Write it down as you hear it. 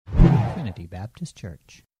Trinity Baptist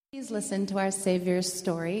Church. Please listen to our Savior's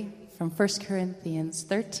story from 1 Corinthians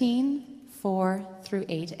 13, 4 through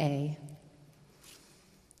 8a.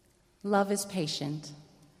 Love is patient.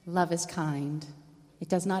 Love is kind. It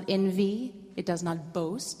does not envy. It does not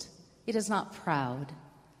boast. It is not proud.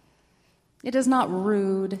 It is not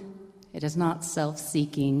rude. It is not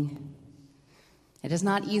self-seeking. It is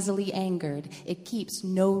not easily angered. It keeps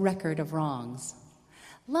no record of wrongs.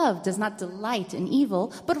 Love does not delight in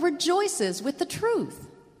evil, but rejoices with the truth.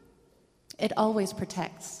 It always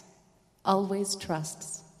protects, always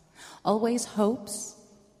trusts, always hopes,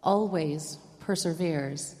 always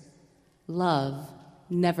perseveres. Love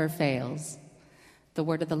never fails. The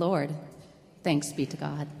word of the Lord. Thanks be to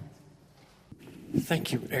God.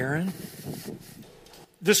 Thank you, Aaron.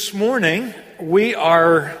 This morning, we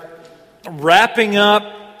are wrapping up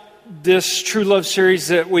this True Love series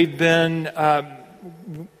that we've been,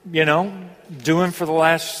 doing for the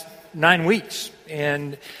last 9 weeks.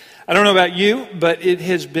 And I don't know about you, but it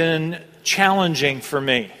has been challenging for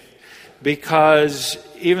me because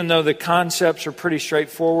even though the concepts are pretty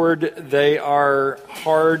straightforward, they are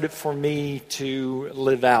hard for me to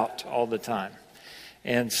live out all the time.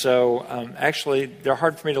 And so, actually, they're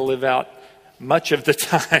hard for me to live out much of the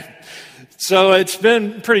time. So it's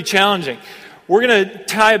been pretty challenging. We're going to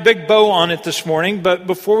tie a big bow on it this morning, but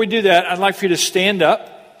before we do that, I'd like for you to stand up.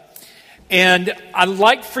 And I'd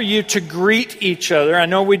like for you to greet each other. I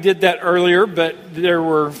know we did that earlier, but there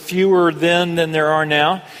were fewer then than there are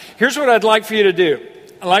now. Here's what I'd like for you to do.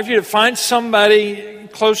 I'd like for you to find somebody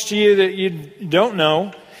close to you that you don't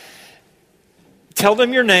know. Tell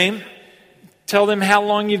them your name. Tell them how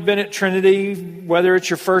long you've been at Trinity, whether it's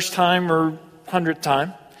your first time or 100th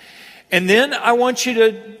time. And then I want you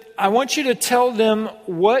to tell them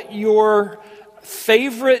what your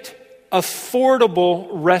favorite affordable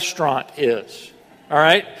restaurant is. All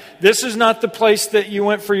right? This is not the place that you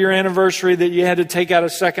went for your anniversary that you had to take out a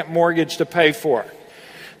second mortgage to pay for.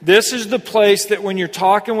 This is the place that when you're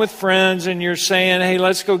talking with friends and you're saying, hey,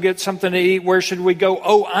 let's go get something to eat. Where should we go?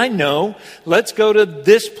 Oh, I know. Let's go to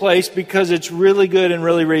this place because it's really good and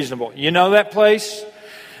really reasonable. You know that place?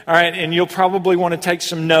 All right. And you'll probably want to take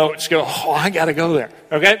some notes. Go, oh, I got to go there.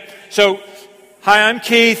 Okay. So, hi, I'm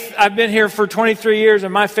Keith. I've been here for 23 years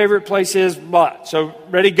and my favorite place is blah. So,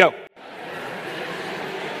 ready, go.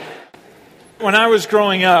 When I was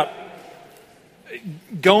growing up,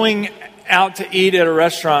 going out to eat at a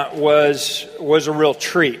restaurant was a real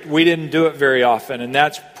treat. We didn't do it very often, and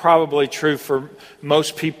that's probably true for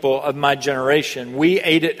most people of my generation. We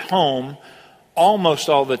ate at home almost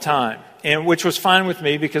all the time, and which was fine with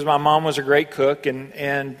me because my mom was a great cook,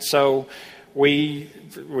 and so we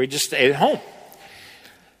just ate at home.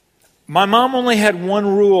 My mom only had one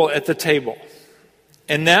rule at the table,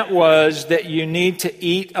 and that was that you need to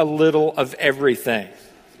eat a little of everything.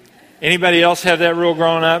 Anybody else have that rule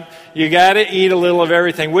growing up? You got to eat a little of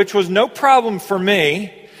everything, which was no problem for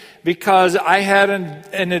me because I had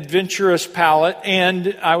an adventurous palate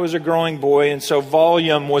and I was a growing boy, and so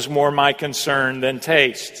volume was more my concern than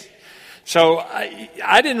taste. So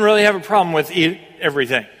I didn't really have a problem with eat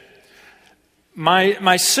everything.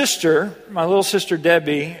 My sister, my little sister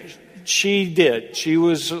Debbie, she did. She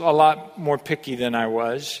was a lot more picky than I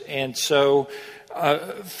was, and so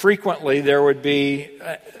frequently there would be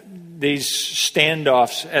these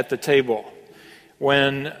standoffs at the table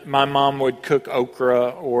when my mom would cook okra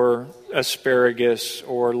or asparagus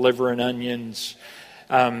or liver and onions.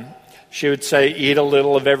 She would say, eat a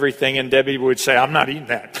little of everything, and Debbie would say, I'm not eating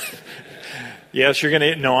that. Yes, you're going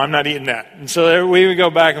to eat. No, I'm not eating that. And so we would go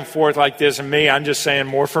back and forth like this, and I'm just saying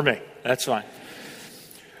more for me. That's fine.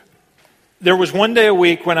 There was one day a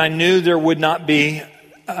week when I knew there would not be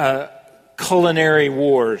culinary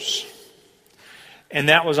wars. And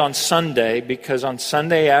that was on Sunday, because on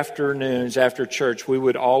Sunday afternoons after church, we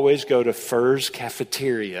would always go to Furr's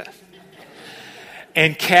Cafeteria.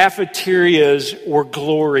 And cafeterias were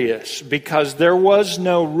glorious because there was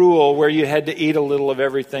no rule where you had to eat a little of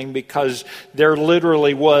everything, because there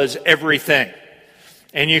literally was everything.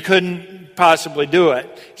 And you couldn't possibly do it.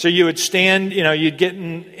 So you would stand, you'd get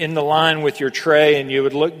in the line with your tray, and you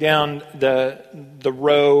would look down the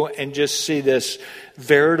row and just see this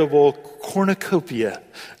veritable cornucopia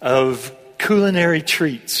of culinary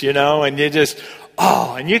treats, and you just,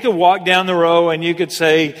 and you could walk down the row and you could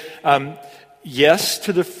say, yes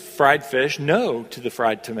to the fried fish, no to the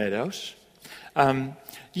fried tomatoes.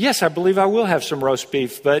 Yes, I believe I will have some roast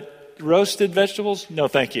beef, but roasted vegetables, no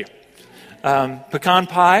thank you. Pecan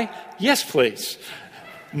pie, yes please.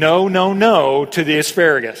 No to the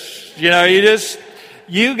asparagus.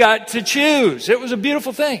 You got to choose. It was a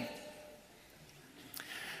beautiful thing.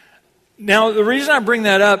 Now, the reason I bring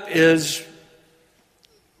that up is,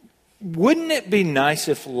 wouldn't it be nice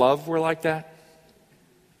if love were like that?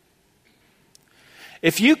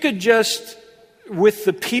 If you could just, with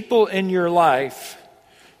the people in your life,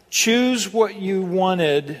 choose what you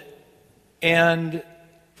wanted and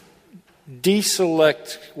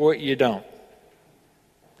deselect what you don't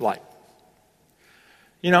like.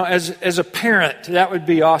 You know, as a parent, that would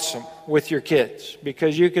be awesome with your kids,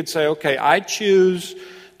 because you could say, okay, I choose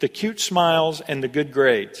the cute smiles and the good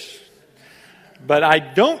grades, but I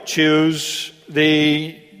don't choose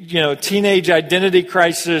the, teenage identity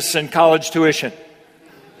crisis and college tuition.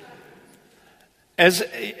 As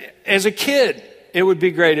a kid, it would be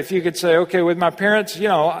great if you could say, okay, with my parents,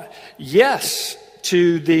 yes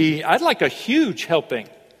to I'd like a huge helping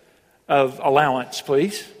of allowance,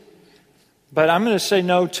 please. But I'm going to say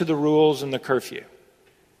no to the rules and the curfew.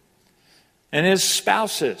 And as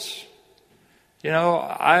spouses,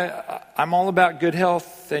 I'm all about good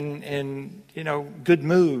health and good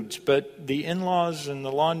moods, but the in-laws and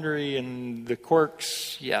the laundry and the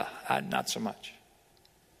quirks, not so much.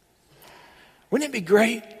 Wouldn't it be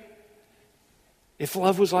great if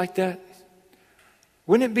love was like that?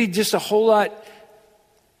 Wouldn't it be just a whole lot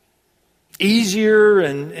easier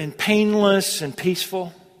and painless and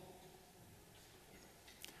peaceful?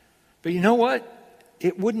 But you know what?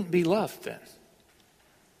 It wouldn't be love then.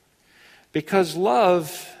 Because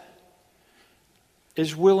love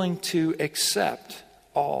is willing to accept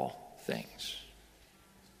all things.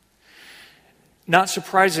 Not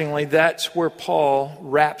surprisingly, that's where Paul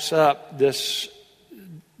wraps up this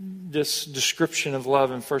description of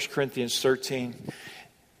love in 1 Corinthians 13.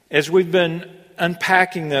 As we've been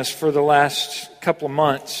unpacking this for the last couple of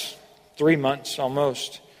months, 3 months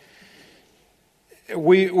almost,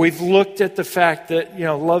 we've looked at the fact that,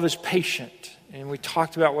 love is patient. And we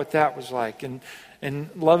talked about what that was like. And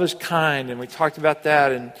love is kind. And we talked about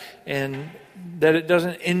that. And that it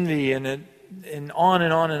doesn't envy. And on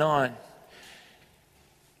and on and on.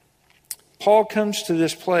 Paul comes to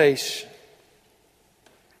this place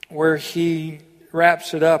where he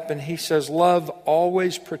wraps it up. And he says, love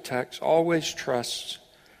always protects, always trusts,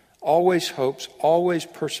 always hopes, always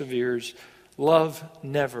perseveres. Love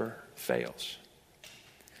never fails.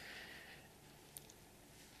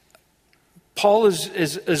 Paul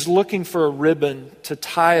is looking for a ribbon to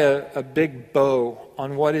tie a big bow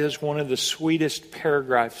on what is one of the sweetest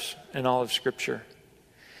paragraphs in all of Scripture.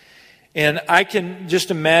 And I can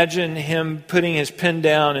just imagine him putting his pen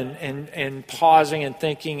down and pausing and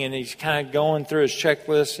thinking, and he's kind of going through his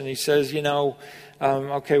checklist, and he says,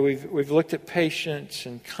 okay, we've looked at patience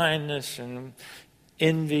and kindness and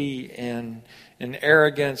envy and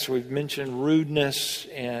arrogance. We've mentioned rudeness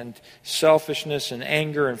and selfishness and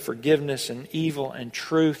anger and forgiveness and evil and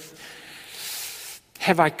truth.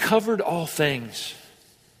 Have I covered all things?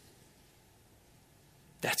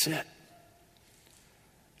 That's it.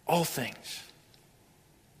 All things.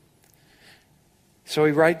 So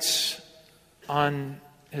he writes on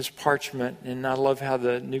his parchment, and I love how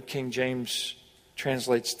the New King James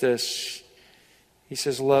translates this. He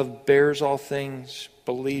says, love bears all things,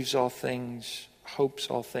 believes all things, hopes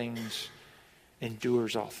all things,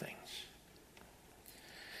 endures all things.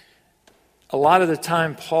 A lot of the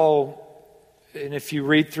time, Paul, and if you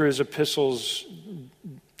read through his epistles,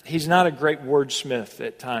 he's not a great wordsmith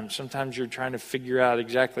at times. Sometimes you're trying to figure out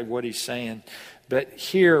exactly what he's saying. But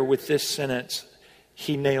here, with this sentence,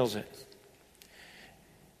 he nails it.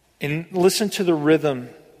 And listen to the rhythm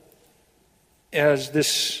as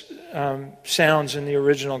this sounds in the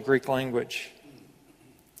original Greek language.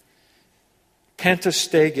 Panta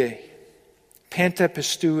stege, panta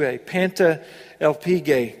pistue, panta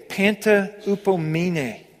elpige, panta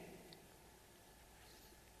upomene.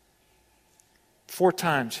 4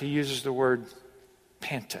 times he uses the word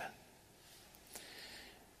panta.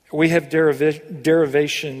 We have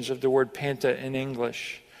derivations of the word panta in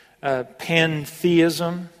English.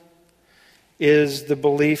 Pantheism is the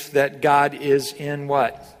belief that God is in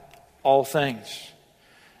what? All things.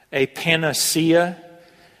 A panacea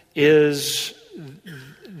is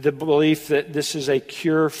the belief that this is a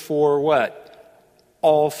cure for what?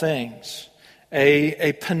 All things.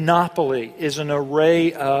 A panoply is an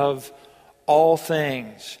array of all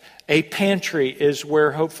things. A pantry is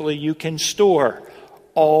where hopefully you can store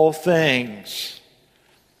all things.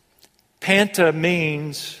 Panta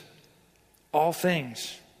means all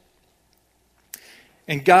things.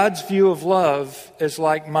 And God's view of love is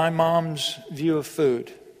like my mom's view of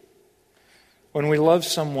food. When we love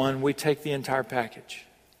someone, we take the entire package.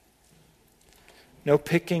 No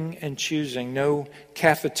picking and choosing. No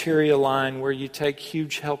cafeteria line where you take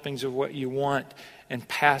huge helpings of what you want and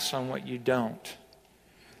pass on what you don't.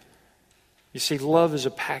 You see, love is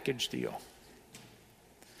a package deal.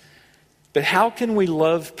 But how can we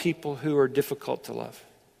love people who are difficult to love?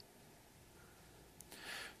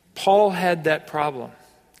 Paul had that problem.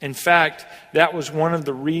 In fact, that was one of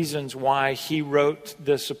the reasons why he wrote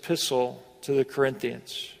this epistle to the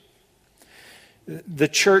Corinthians. The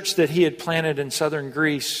church that he had planted in southern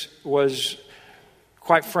Greece was,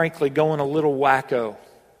 quite frankly, going a little wacko.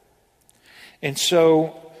 And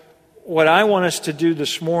so what I want us to do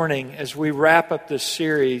this morning as we wrap up this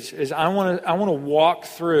series is I want to walk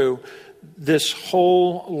through this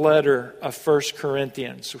whole letter of 1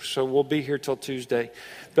 Corinthians. So we'll be here till Tuesday.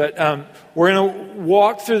 But we're going to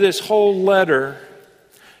walk through this whole letter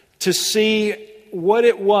to see what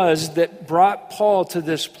it was that brought Paul to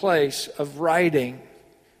this place of writing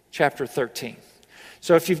chapter 13.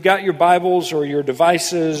 So if you've got your Bibles or your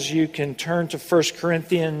devices, you can turn to 1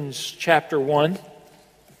 Corinthians chapter 1.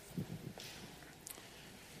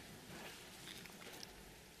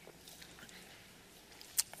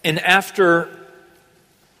 And after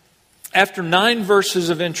 9 verses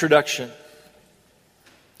of introduction,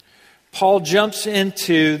 Paul jumps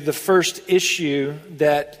into the first issue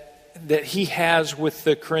that he has with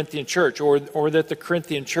the Corinthian church, or that the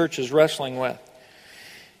Corinthian church is wrestling with.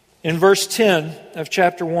 In verse 10 of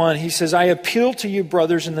chapter 1, he says, "I appeal to you,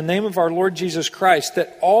 brothers, in the name of our Lord Jesus Christ,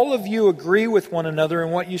 that all of you agree with one another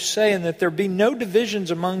in what you say, and that there be no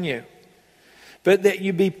divisions among you, but that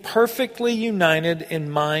you be perfectly united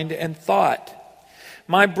in mind and thought.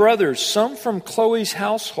 My brothers, some from Chloe's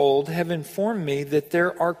household have informed me that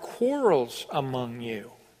there are quarrels among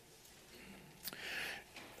you."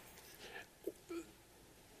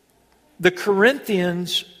 The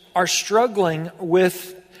Corinthians are struggling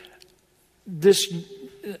with this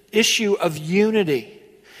issue of unity.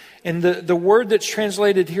 And the word that's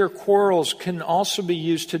translated here, quarrels, can also be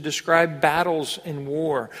used to describe battles in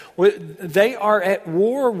war. They are at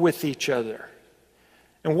war with each other.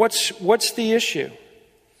 And what's the issue?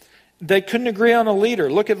 They couldn't agree on a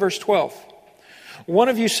leader. Look at verse 12. One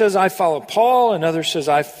of you says, "I follow Paul." Another says,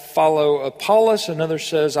 "I follow Apollos." Another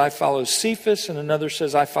says, "I follow Cephas." And another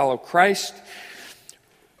says, "I follow Christ."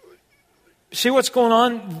 See what's going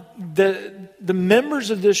on? The members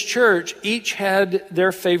of this church each had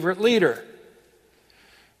their favorite leader.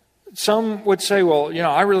 Some would say, "Well,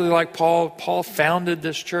 I really like Paul. Paul founded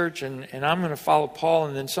this church, and I'm going to follow Paul."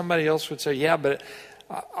 And then somebody else would say, "Yeah, but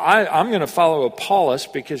I'm going to follow Apollos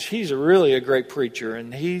because he's really a great preacher,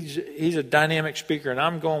 and he's a dynamic speaker, and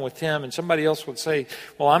I'm going with him." And somebody else would say,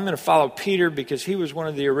 "Well, I'm going to follow Peter because he was one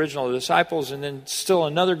of the original disciples." And then still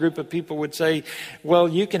another group of people would say, "Well,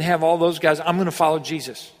 you can have all those guys. I'm going to follow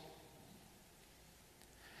Jesus."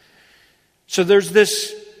 So there's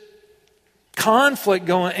this conflict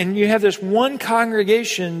going, and you have this one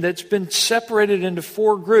congregation that's been separated into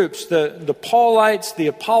 4 groups: the Paulites, the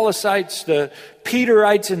Apollosites, the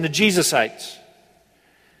Peterites, and the Jesusites.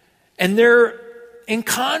 And they're in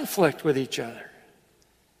conflict with each other.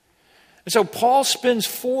 And so Paul spends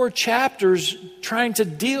 4 chapters trying to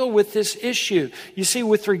deal with this issue. You see,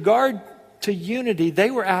 with regard to unity,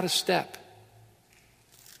 they were out of step.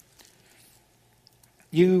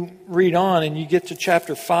 You read on and you get to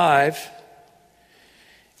chapter 5,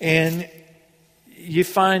 and you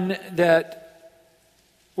find that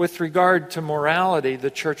with regard to morality, the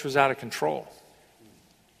church was out of control.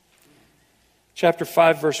 Chapter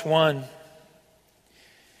 5, verse 1,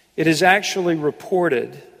 "It is actually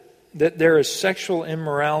reported that there is sexual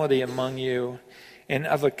immorality among you, and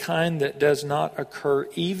of a kind that does not occur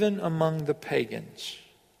even among the pagans.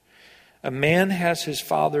 A man has his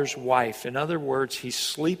father's wife." In other words, he's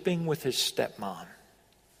sleeping with his stepmom.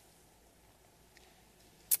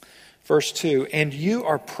 Verse 2, "And you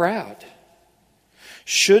are proud.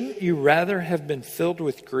 Shouldn't you rather have been filled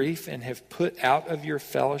with grief and have put out of your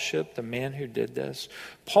fellowship the man who did this?"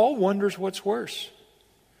 Paul wonders what's worse: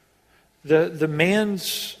 the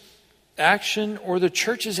man's action or the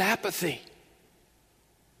church's apathy.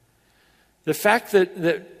 The fact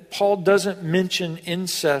that Paul doesn't mention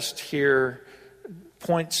incest here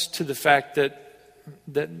points to the fact that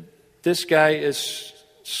this guy is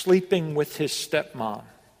sleeping with his stepmom,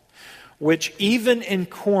 which even in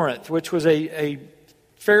Corinth, which was a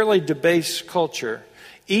fairly debased culture,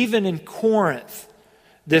 even in Corinth,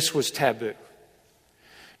 this was taboo.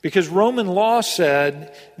 Because Roman law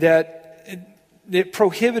said that it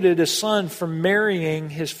prohibited a son from marrying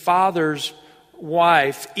his father's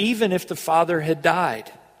wife, even if the father had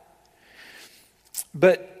died.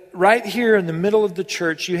 But right here in the middle of the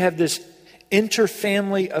church, you have this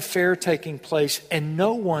inter-family affair taking place, and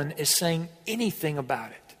no one is saying anything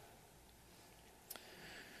about it.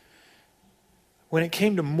 when it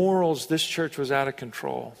came to morals, this church was out of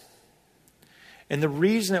control. And the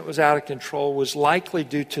reason it was out of control was likely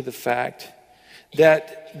due to the fact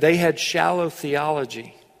that they had shallow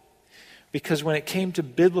theology. Because when it came to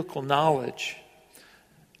biblical knowledge,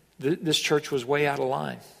 this church was way out of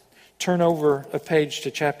line. Turn over a page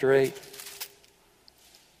to chapter 8.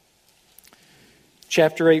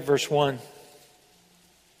 Chapter 8, verse 1.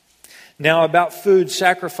 Now about food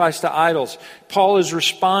sacrificed to idols. Paul is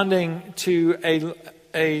responding to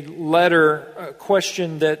a letter, a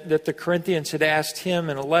question that the Corinthians had asked him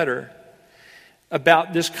in a letter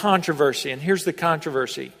about this controversy. And here's the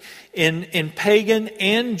controversy. In pagan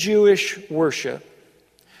and Jewish worship,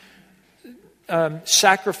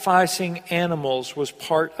 sacrificing animals was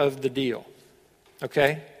part of the deal.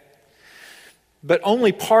 Okay? But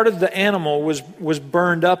only part of the animal was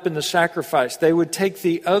burned up in the sacrifice. They would take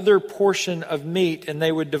the other portion of meat and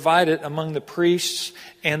they would divide it among the priests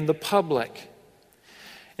and the public.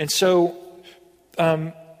 And so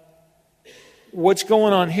what's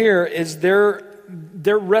going on here is they're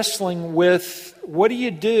wrestling with, what do you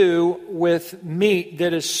do with meat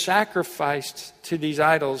that is sacrificed to these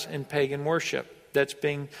idols in pagan worship that's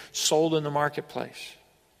being sold in the marketplace?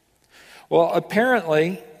 Well,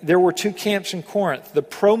 apparently, there were two camps in Corinth, the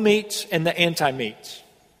pro-meats and the anti-meats.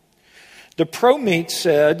 The pro-meats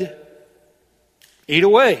said, eat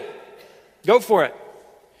away, go for it.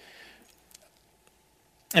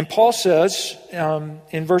 And Paul says,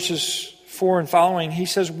 in verses 4 and following, he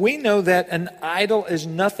says, we know that an idol is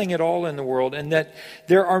nothing at all in the world, and that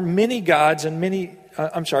there are many gods and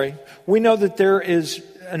we know that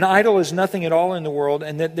an idol is nothing at all in the world,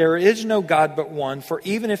 and that there is no God but one. For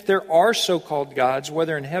even if there are so-called gods,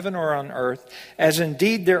 whether in heaven or on earth, as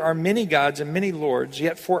indeed there are many gods and many lords,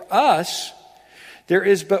 yet for us there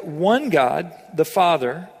is but one God, the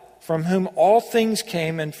Father, from whom all things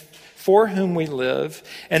came and for whom we live.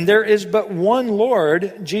 And there is but one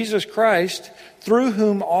Lord, Jesus Christ, through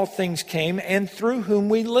whom all things came and through whom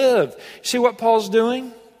we live. See what Paul's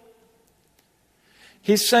doing?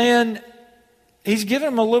 He's saying, he's giving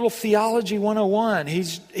them a little theology 101.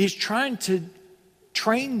 He's trying to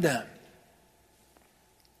train them.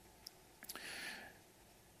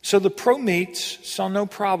 So the pro-meats saw no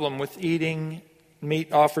problem with eating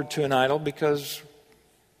meat offered to an idol, because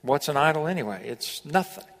what's an idol anyway? It's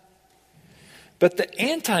nothing. But the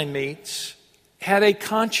anti-meats had a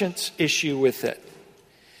conscience issue with it.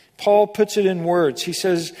 Paul puts it in words. He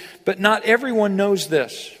says, but not everyone knows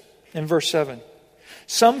this, in verse 7.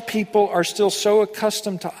 Some people are still so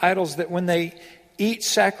accustomed to idols that when they eat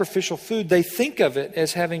sacrificial food, they think of it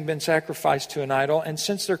as having been sacrificed to an idol. And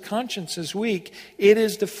since their conscience is weak, it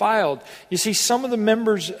is defiled. You see, some of the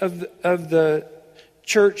members of the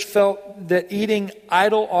church felt that eating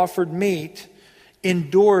idol-offered meat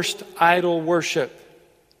endorsed idol worship.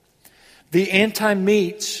 The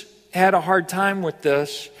anti-meats had a hard time with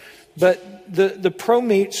this, but the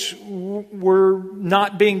pro-meats were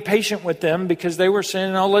not being patient with them, because they were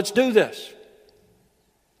saying, "Oh, let's do this."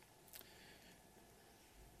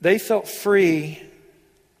 They felt free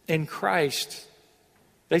in Christ.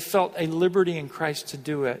 They felt a liberty in Christ to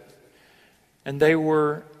do it. And they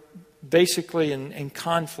were basically in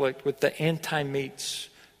conflict with the anti-meats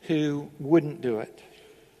who wouldn't do it.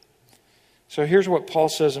 So here's what Paul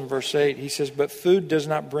says in verse 8. He says, but food does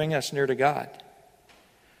not bring us near to God.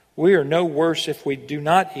 We are no worse if we do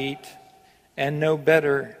not eat, and no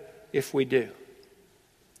better if we do.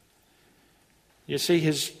 You see,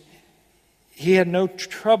 he had no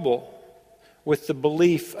trouble with the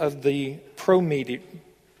belief of the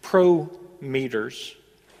pro-meters,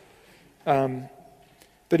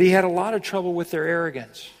 but he had a lot of trouble with their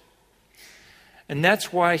arrogance. And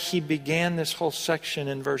that's why he began this whole section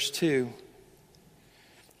in verse 2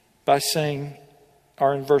 by saying,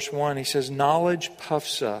 or in verse 1, he says, knowledge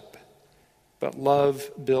puffs up, but love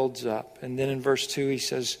builds up. And then in verse 2, he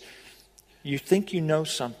says, you think you know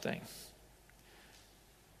something,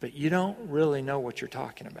 but you don't really know what you're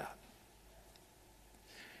talking about.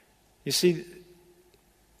 You see,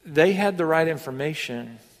 they had the right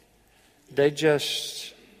information. They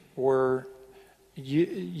just were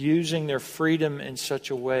using their freedom in such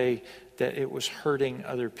a way that it was hurting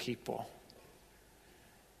other people.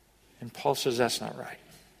 And Paul says that's not right.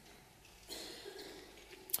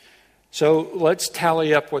 So let's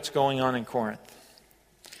tally up what's going on in Corinth.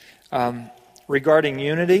 Regarding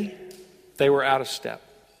unity, they were out of step.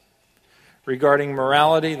 Regarding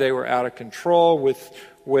morality, they were out of control.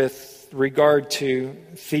 With regard to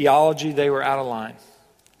theology, they were out of line.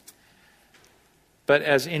 But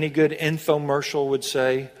as any good infomercial would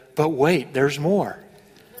say, but wait, there's more.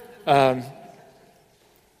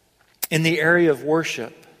 In the area of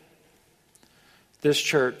worship, this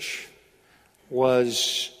church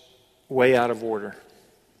was way out of order.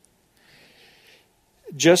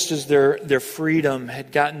 Just as their freedom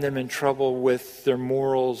had gotten them in trouble with their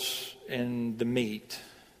morals and the meat,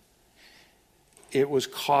 it was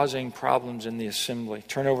causing problems in the assembly.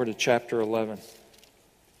 Turn over to chapter 11.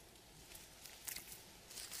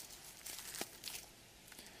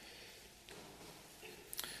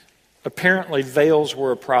 Apparently, veils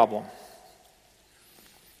were a problem.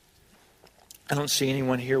 I don't see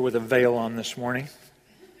anyone here with a veil on this morning.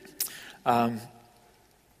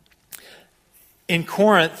 In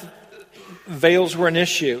Corinth, veils were an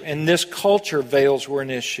issue. In this culture, veils were an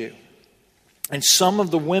issue. And some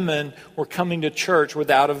of the women were coming to church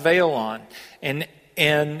without a veil on.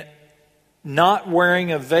 And not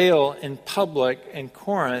wearing a veil in public in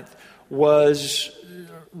Corinth was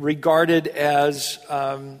regarded as,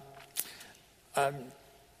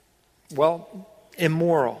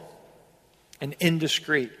 immoral and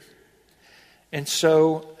indiscreet. And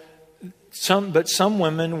so, some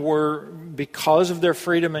women were, because of their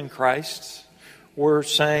freedom in Christ, were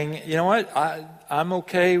saying, you know what, I'm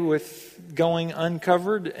okay with going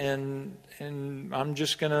uncovered, and I'm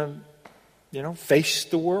just going to, face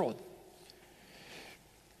the world.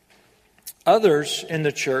 Others in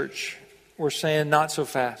the church were saying, not so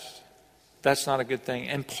fast. That's not a good thing.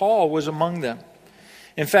 And Paul was among them.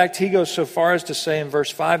 In fact, he goes so far as to say in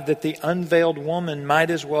verse 5 that the unveiled woman might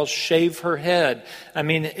as well shave her head. I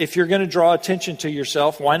mean, if you're going to draw attention to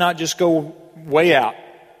yourself, why not just go way out?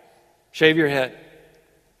 Shave your head.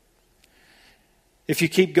 If you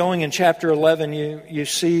keep going in chapter 11, you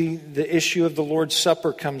see the issue of the Lord's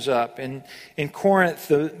Supper comes up. And in Corinth,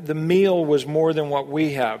 the meal was more than what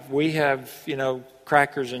we have. We have,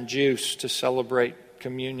 crackers and juice to celebrate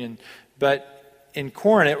communion. But in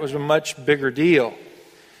Corinth, it was a much bigger deal.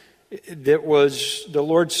 That was, the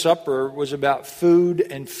Lord's Supper was about food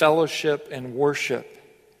and fellowship and worship.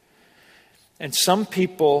 And some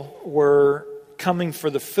people were coming for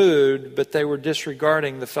the food, but they were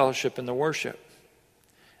disregarding the fellowship and the worship.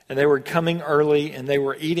 And they were coming early, and they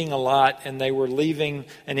were eating a lot, and they were leaving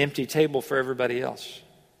an empty table for everybody else.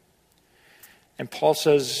 And Paul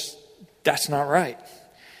says, that's not right.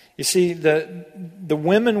 You see, the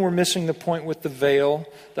women were missing the point with the veil.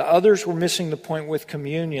 The others were missing the point with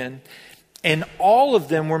communion. And all of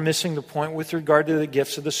them were missing the point with regard to the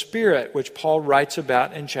gifts of the Spirit, which Paul writes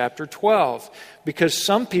about in chapter 12. Because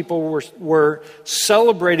some people were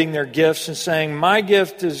celebrating their gifts and saying, my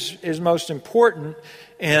gift is most important.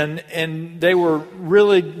 And they were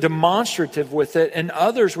really demonstrative with it. And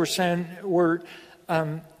others were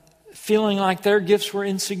feeling like their gifts were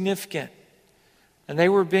insignificant. And they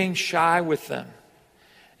were being shy with them.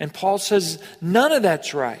 And Paul says, none of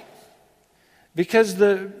that's right. Because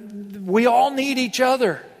we all need each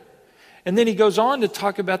other. And then he goes on to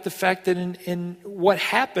talk about the fact that in what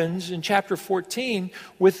happens in chapter 14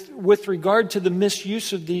 with regard to the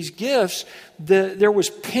misuse of these gifts, there was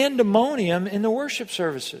pandemonium in the worship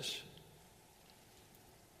services.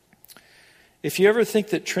 If you ever think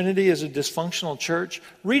that Trinity is a dysfunctional church,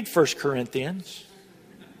 read 1 Corinthians.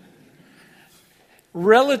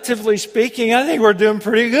 Relatively speaking, I think we're doing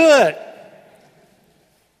pretty good.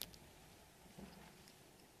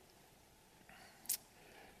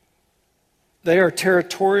 They are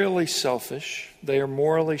territorially selfish. They are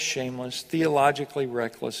morally shameless, theologically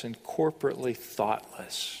reckless, and corporately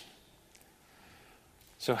thoughtless.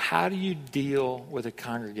 So how do you deal with a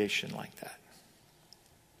congregation like that?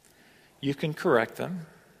 You can correct them,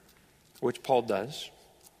 which Paul does.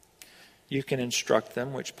 You can instruct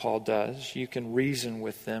them, which Paul does. You can reason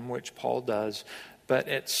with them, which Paul does. But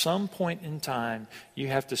at some point in time, you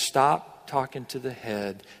have to stop talking to the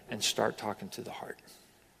head and start talking to the heart.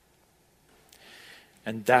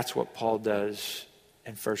 And that's what Paul does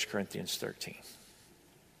in 1 Corinthians 13.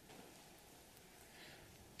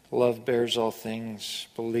 Love bears all things,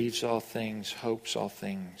 believes all things, hopes all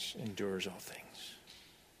things, endures all things.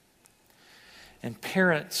 And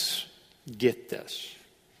parents get this.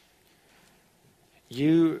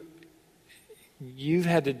 You've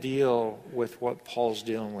had to deal with what Paul's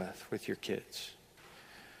dealing with your kids.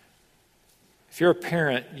 If you're a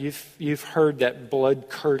parent, you've heard that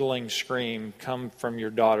blood-curdling scream come from your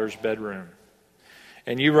daughter's bedroom.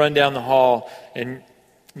 And you run down the hall and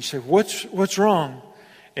you say, what's wrong?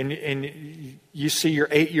 And you see your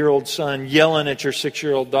 8-year-old son yelling at your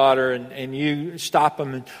 6-year-old daughter, and you stop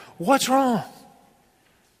him and, what's wrong?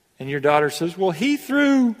 And your daughter says, well, he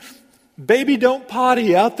threw baby don't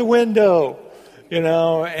potty out the window,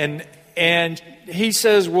 and he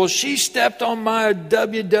says, well, she stepped on my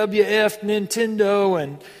WWF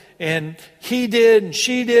Nintendo, and he did, and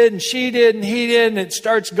she did, and she did, and he did, and it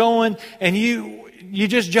starts going, and you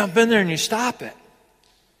just jump in there and you stop it.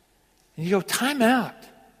 And you go, time out.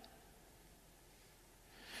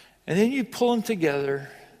 And then you pull them together,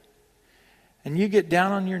 and you get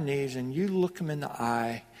down on your knees, and you look them in the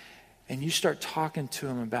eye, and you start talking to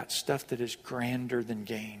them about stuff that is grander than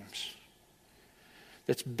games.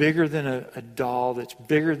 That's bigger than a doll, that's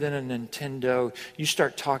bigger than a Nintendo. You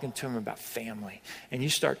start talking to them about family. And you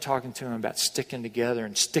start talking to them about sticking together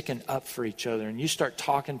and sticking up for each other. And you start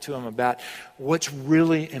talking to them about what's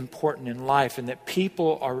really important in life, and that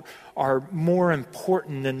people are more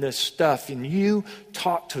important than this stuff. And you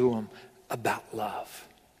talk to them about love.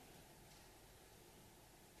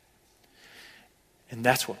 And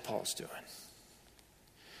that's what Paul's doing.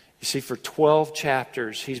 You see, for 12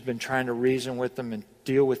 chapters, he's been trying to reason with them and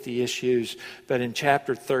deal with the issues. But in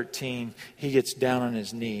chapter 13, he gets down on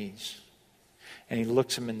his knees and he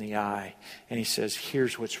looks them in the eye and he says,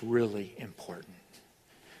 here's what's really important.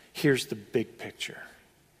 Here's the big picture.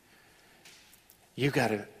 You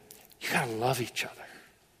gotta love each other.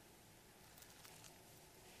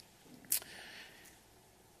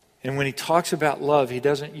 And when he talks about love, he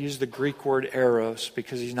doesn't use the Greek word eros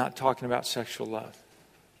because he's not talking about sexual love.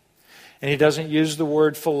 And he doesn't use the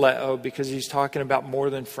word phileo because he's talking about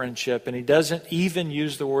more than friendship. And he doesn't even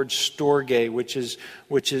use the word storge, which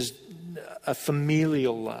is a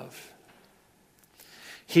familial love.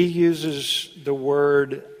 He uses the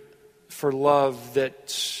word for love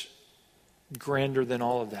that's grander than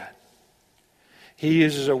all of that. He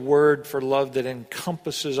uses a word for love that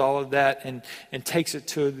encompasses all of that and takes it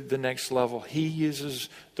to the next level. He uses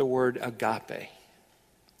the word agape,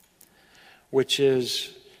 which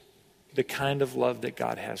is the kind of love that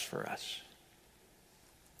God has for us.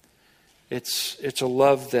 It's a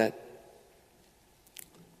love that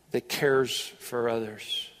cares for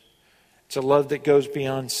others. It's a love that goes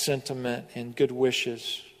beyond sentiment and good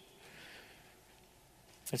wishes.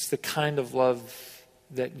 It's the kind of love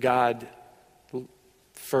that God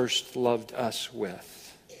first loved us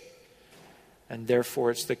with. And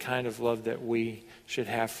therefore, it's the kind of love that we should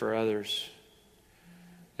have for others.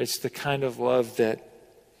 It's the kind of love that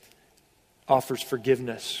offers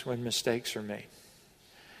forgiveness when mistakes are made.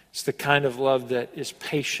 It's the kind of love that is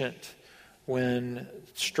patient when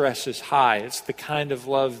stress is high. It's the kind of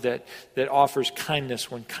love that offers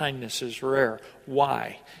kindness when kindness is rare.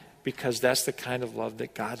 Why? Because that's the kind of love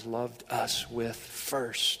that God loved us with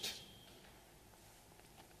first.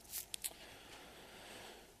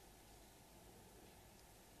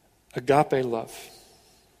 Agape love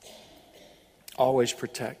always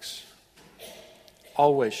protects,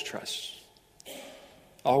 always trusts,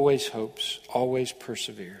 always hopes, always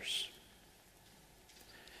perseveres.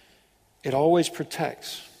 It always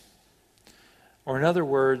protects. Or in other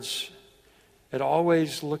words, it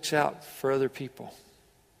always looks out for other people.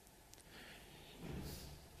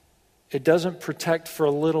 It doesn't protect for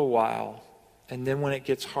a little while, and then when it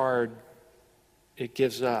gets hard, it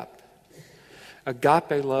gives up.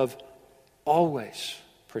 Agape love always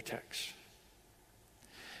protects.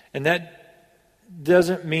 And that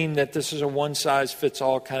doesn't mean that this is a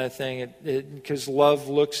one-size-fits-all kind of thing, because love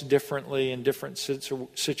looks differently in different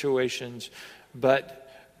situations. But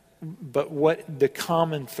what the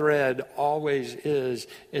common thread always is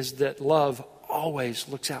that love always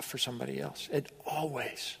looks out for somebody else. It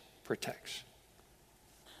always protects.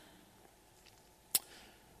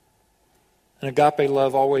 And agape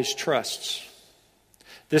love always trusts.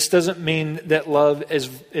 This doesn't mean that love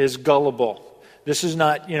is gullible. This is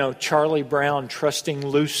not, Charlie Brown trusting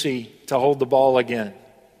Lucy to hold the ball again.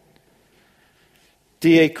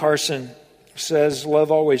 D.A. Carson says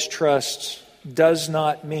love always trusts does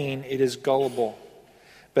not mean it is gullible,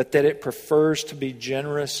 but that it prefers to be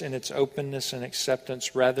generous in its openness and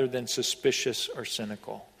acceptance rather than suspicious or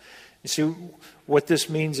cynical. You see, what this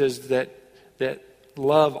means is that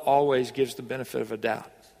love always gives the benefit of a doubt.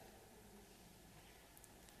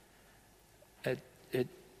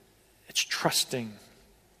 It's trusting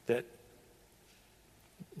that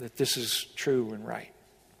this is true and right.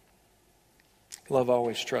 Love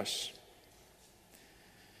always trusts.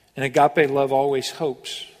 And agape love always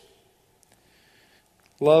hopes.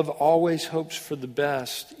 Love always hopes for the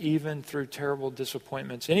best, even through terrible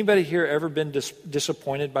disappointments. Anybody here ever been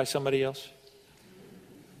disappointed by somebody else?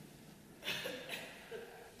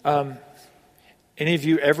 Any of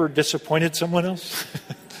you ever disappointed someone else?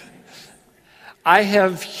 I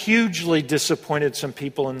have hugely disappointed some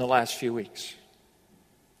people in the last few weeks.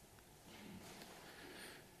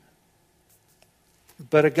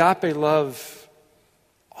 But agape love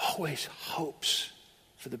always hopes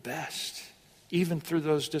for the best, even through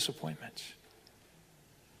those disappointments.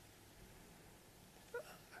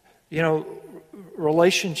 You know,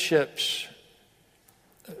 relationships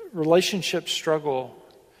struggle.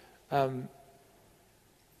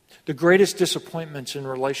 The greatest disappointments in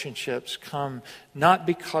relationships come not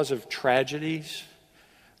because of tragedies,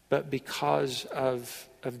 but because of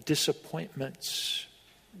disappointments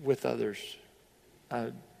with others.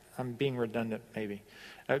 I'm being redundant, maybe.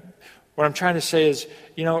 What I'm trying to say is,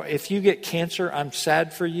 you know, if you get cancer, I'm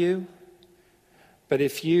sad for you. But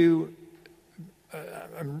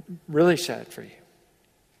I'm really sad for you.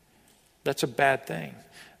 That's a bad thing.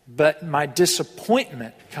 But my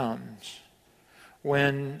disappointment comes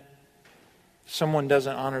when someone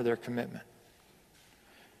doesn't honor their commitment.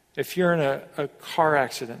 If you're in a car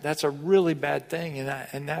accident, that's a really bad thing, and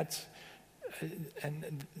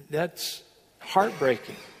that's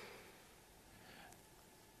heartbreaking.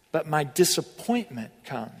 But my disappointment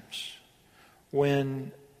comes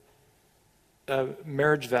when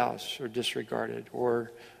marriage vows are disregarded,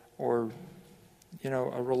 or you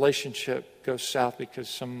know, a relationship goes south because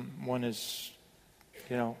someone is,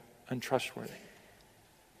 you know, untrustworthy.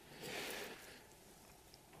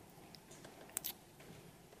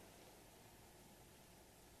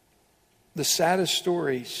 The saddest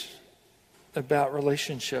stories about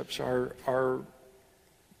relationships are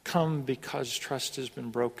come because trust has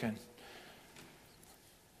been broken.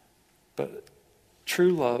 But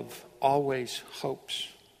true love always hopes.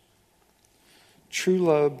 True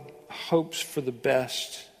love hopes for the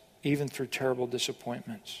best, even through terrible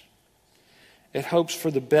disappointments. It hopes for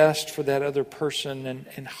the best for that other person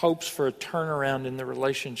and hopes for a turnaround in the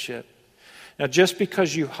relationship. Now, just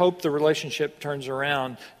because you hope the relationship turns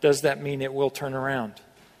around, does that mean it will turn around?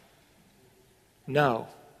 No.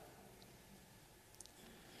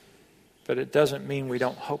 But it doesn't mean we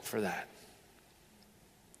don't hope for that.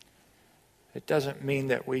 It doesn't mean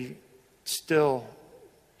that we still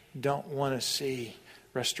don't want to see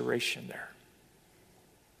restoration there.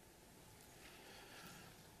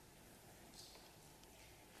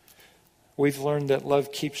 We've learned that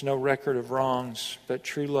love keeps no record of wrongs, but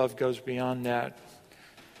true love goes beyond that.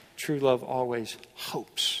 True love always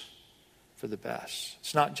hopes for the best.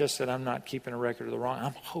 It's not just that I'm not keeping a record of the wrong,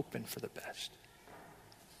 I'm hoping for the best.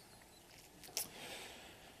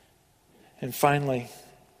 And finally,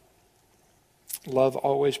 love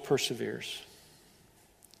always perseveres.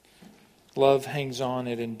 Love hangs on,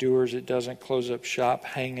 it endures, it doesn't close up shop,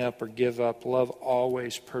 hang up, or give up. Love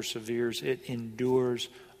always perseveres, it endures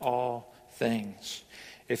all things.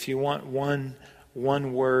 If you want one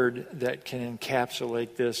word that can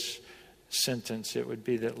encapsulate this sentence, it would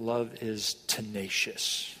be that love is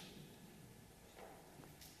tenacious.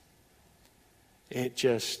 It's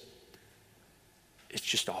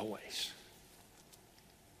just always.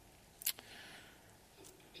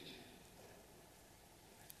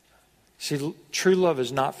 See, true love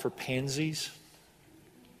is not for pansies.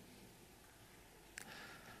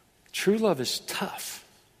 True love is tough.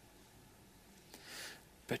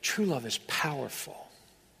 But true love is powerful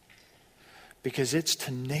because it's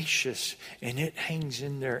tenacious and it hangs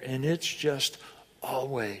in there and it's just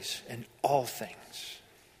always in all things.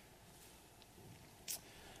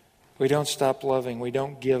 We don't stop loving. We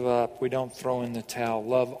don't give up. We don't throw in the towel.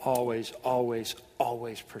 Love always, always,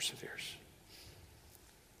 always perseveres.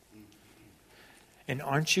 And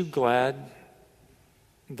aren't you glad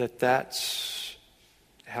that that's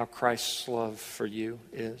how Christ's love for you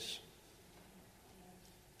is?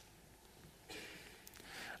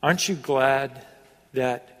 Aren't you glad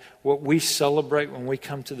that what we celebrate when we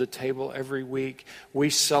come to the table every week, we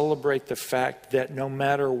celebrate the fact that no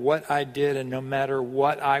matter what I did and no matter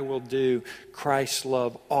what I will do, Christ's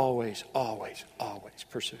love always, always, always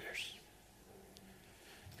perseveres.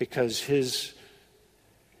 Because his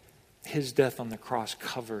death on the cross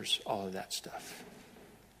covers all of that stuff.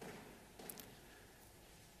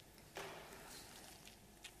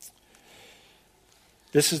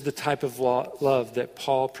 This is the type of love that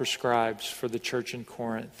Paul prescribes for the church in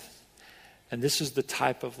Corinth. And this is the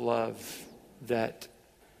type of love that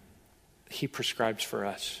he prescribes for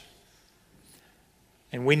us.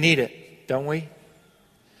 And we need it, don't we?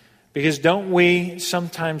 Because don't we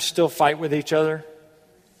sometimes still fight with each other?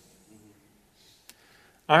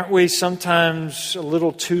 Aren't we sometimes a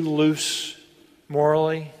little too loose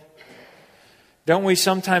morally? Don't we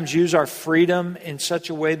sometimes use our freedom in such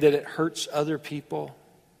a way that it hurts other people?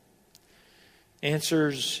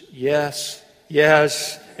 Answers yes,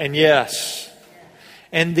 yes, and yes.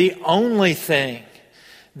 And the only thing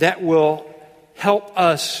that will help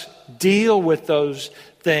us deal with those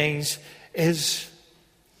things is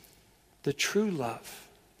the true love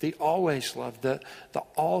the always love, the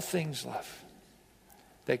all things love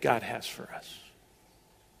that God has for us.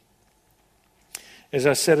 As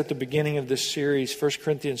I said at the beginning of this series, 1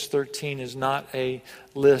 Corinthians 13 is not a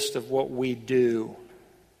list of what we do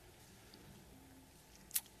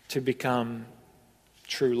to become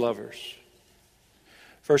true lovers.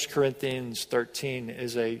 1 Corinthians 13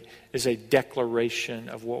 is a declaration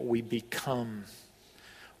of what we become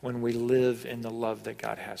when we live in the love that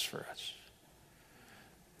God has for us.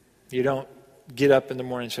 You don't get up in the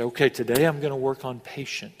morning and say, okay, today I'm going to work on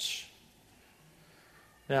patience.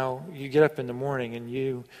 Now, you get up in the morning and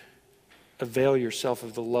you avail yourself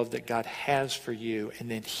of the love that God has for you, and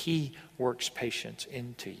then He works patience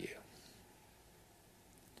into you.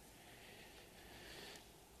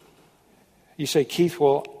 You say, Keith,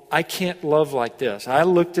 well, I can't love like this. I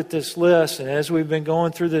looked at this list, and as we've been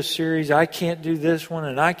going through this series, I can't do this one,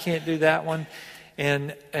 and I can't do that one.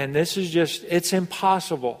 And this is just, it's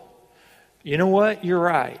impossible. You know what? You're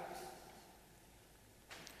right.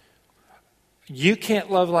 You can't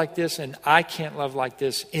love like this, and I can't love like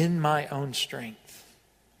this in my own strength.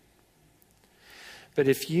 But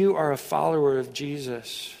if you are a follower of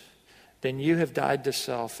Jesus, then you have died to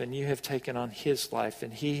self and you have taken on His life,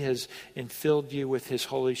 and He has infilled you with His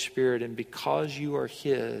Holy Spirit. And because you are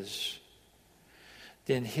His,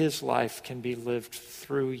 then His life can be lived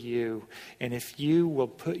through you. And if you will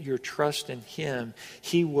put your trust in Him,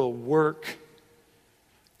 He will work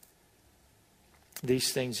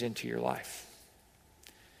these things into your life.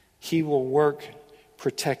 He will work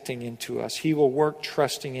protecting into us. He will work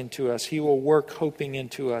trusting into us. He will work hoping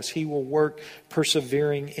into us. He will work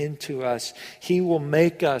persevering into us. He will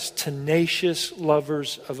make us tenacious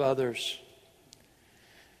lovers of others.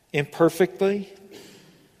 Imperfectly,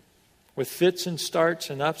 with fits and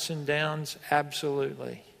starts and ups and downs,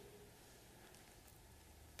 absolutely.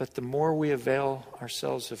 But the more we avail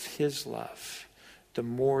ourselves of His love, the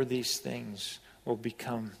more these things will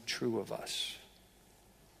become true of us.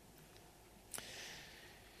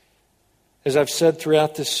 As I've said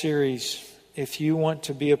throughout this series, if you want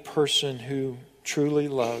to be a person who truly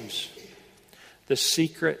loves, the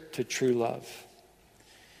secret to true love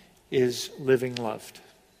is living loved.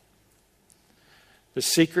 The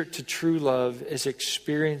secret to true love is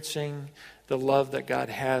experiencing the love that God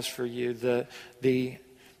has for you, the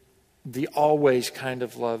always kind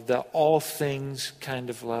of love, the all things kind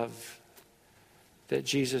of love that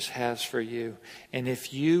Jesus has for you. And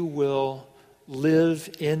if you will live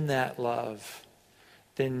in that love,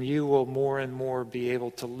 then you will more and more be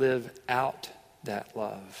able to live out that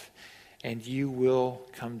love. And you will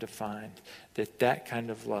come to find that that kind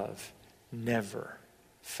of love never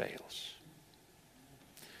fails.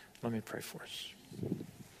 Let me pray for us.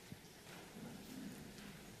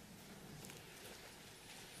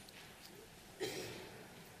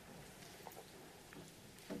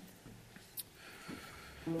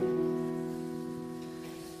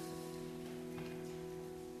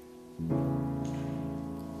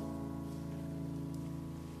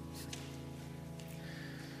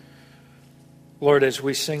 Lord, as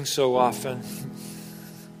we sing so often,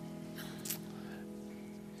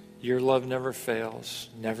 your love never fails,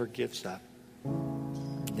 never gives up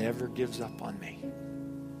on me.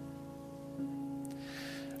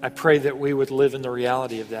 I pray that we would live in the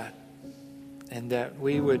reality of that, and that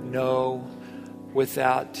we would know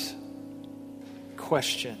without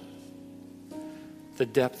question the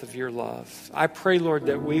depth of your love. I pray, Lord,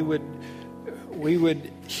 that we would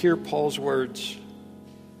hear Paul's words,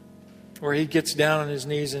 where he gets down on his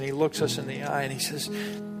knees and he looks us in the eye and he says,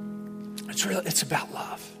 it's about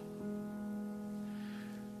love.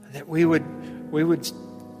 And that we would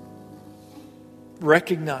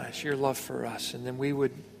recognize your love for us, and then we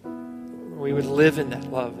would live in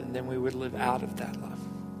that love, and then we would live out of that love.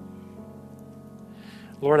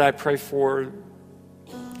 Lord, I pray for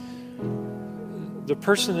the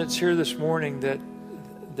person that's here this morning that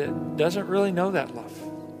doesn't really know that love.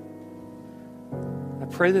 I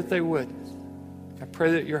pray that they would. I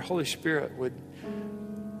pray that your Holy Spirit would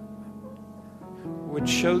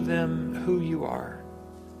show them who you are,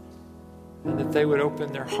 and that they would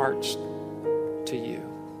open their hearts to you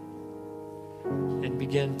and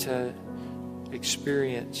begin to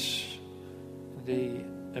experience the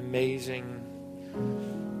amazing,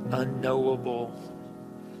 unknowable,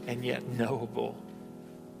 and yet knowable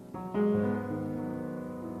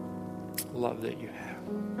love that you have.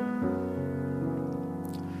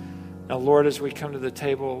 Now, Lord, as we come to the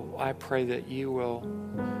table, I pray that you will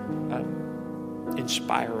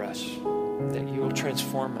inspire us, that you will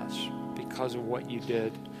transform us because of what you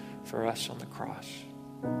did for us on the cross.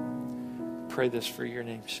 Pray this for your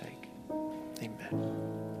name's sake.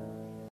 Amen.